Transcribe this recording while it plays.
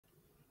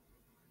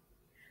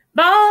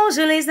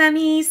Bonjour les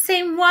amis,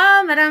 c'est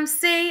moi, Madame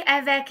C,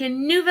 avec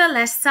une nouvelle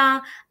leçon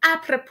à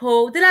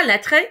propos de la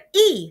lettre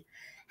I.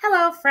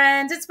 Hello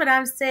friends, it's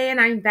Madame C and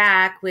I'm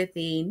back with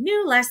a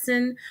new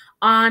lesson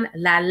on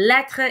la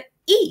lettre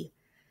I,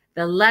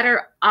 the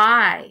letter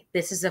I.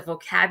 This is a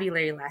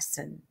vocabulary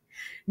lesson.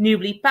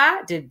 N'oublie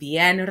pas de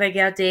bien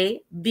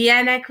regarder,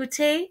 bien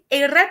écouter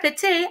et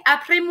répéter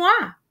après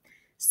moi.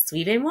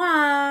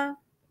 Suivez-moi.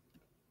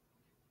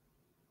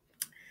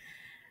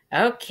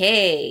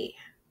 OK.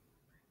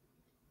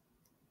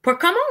 Pour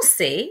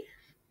commencer,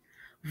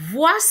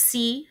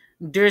 voici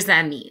deux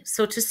amis.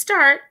 So to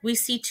start, we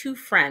see two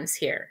friends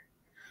here.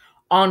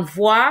 On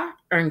voit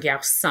un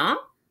garçon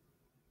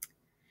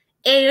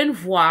et on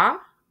voit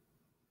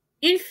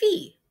une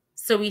fille.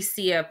 So we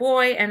see a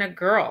boy and a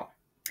girl.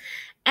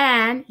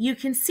 And you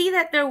can see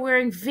that they're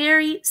wearing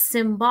very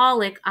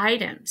symbolic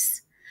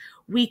items.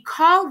 We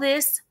call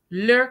this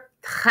le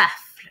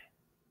trèfle.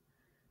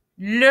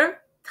 Le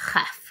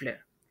trèfle.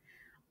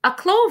 A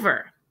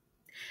clover.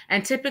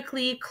 And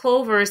typically,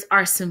 clovers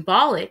are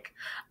symbolic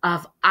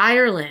of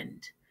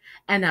Ireland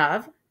and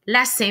of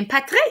la Saint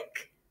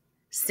Patrick,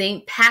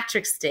 St.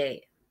 Patrick's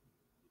Day.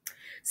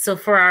 So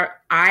for our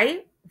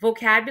I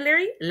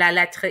vocabulary, la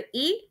lettre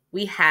I,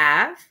 we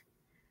have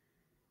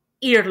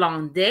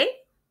Irlandais,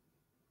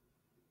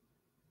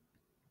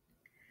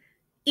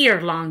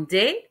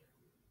 Irlandais,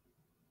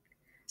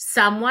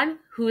 someone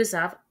who is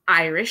of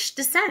Irish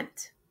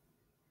descent,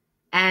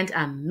 and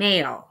a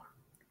male.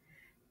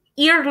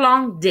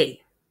 Irlandais.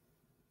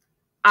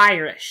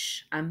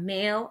 Irish, a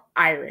male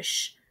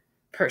Irish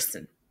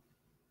person.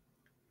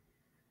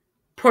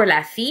 Pour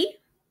la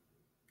fille,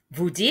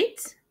 vous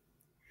dites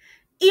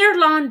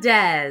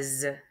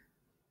Irlandaise.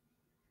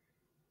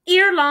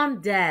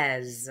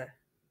 Irlandaise.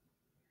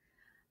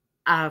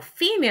 A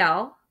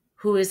female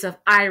who is of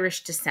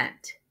Irish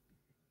descent.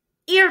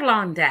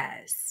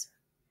 Irlandaise.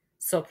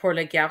 So pour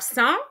le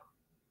garçon,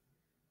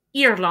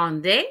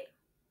 Irlandais.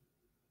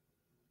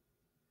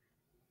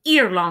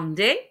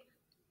 Irlandais.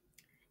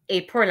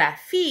 Et pour la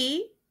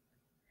fille,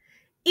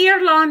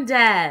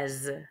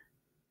 Irlandaise.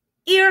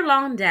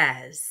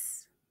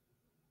 Irlandaise.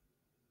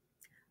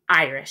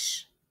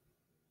 Irish.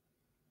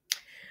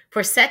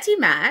 Pour cette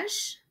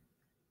image,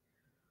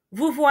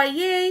 vous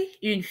voyez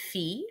une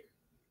fille.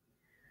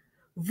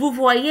 Vous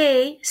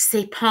voyez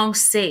ses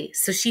pensées.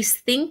 So she's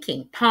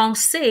thinking.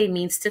 Penser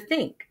means to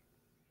think.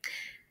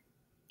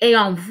 Et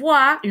on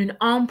voit une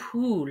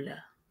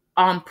ampoule.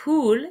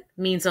 Ampoule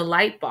means a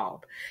light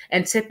bulb.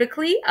 And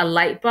typically, a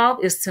light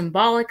bulb is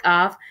symbolic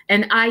of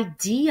an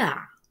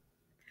idea.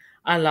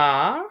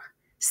 Alors,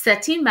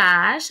 cette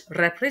image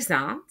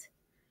représente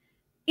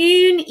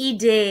une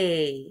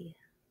idée.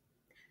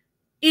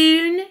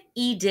 Une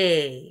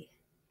idée.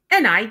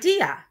 An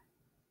idea.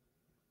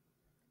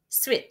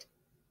 Suite.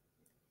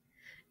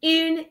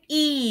 Une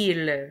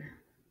île.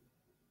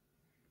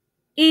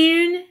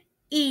 Une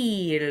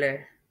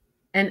île.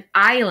 An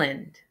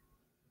island.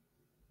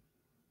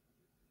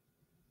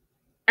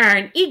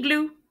 Un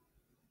igloo.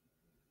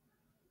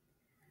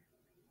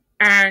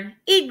 Un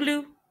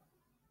igloo.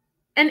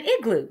 An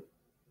igloo.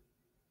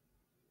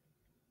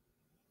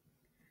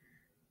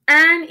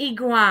 Un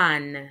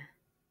iguane.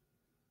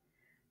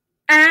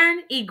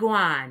 Un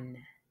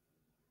iguane.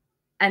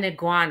 An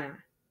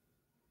iguana.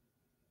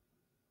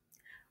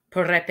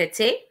 Pour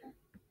répéter,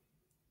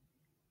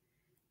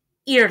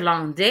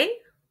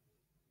 Irlandais,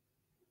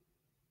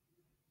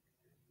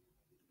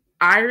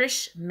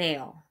 Irish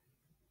male.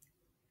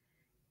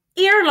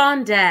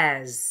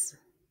 Irlandaise,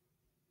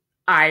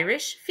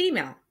 Irish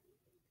female.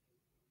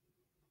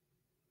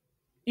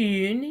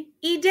 Une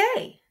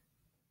idée,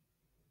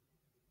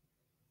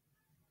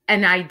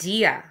 an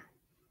idea.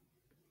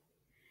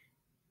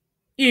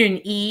 Une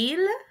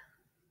île,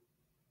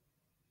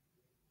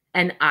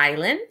 an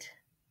island.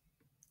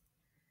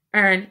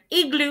 Un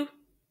igloo,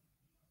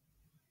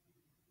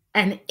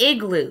 an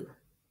igloo.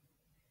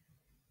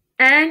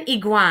 Un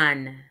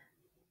iguane,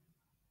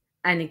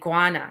 an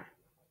iguana.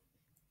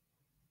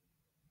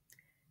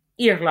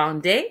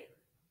 Irlandais,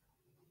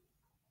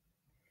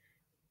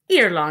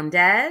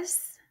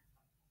 Irlandaise,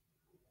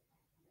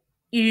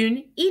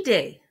 une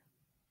idée.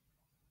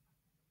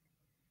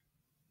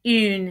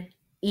 Une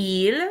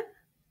île,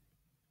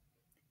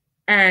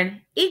 un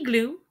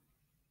igloo,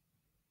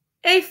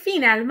 et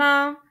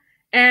finalement,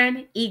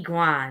 un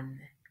iguane.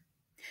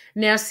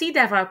 Merci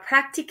d'avoir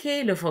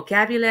pratiqué le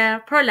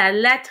vocabulaire pour la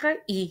lettre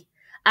I.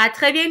 À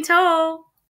très bientôt!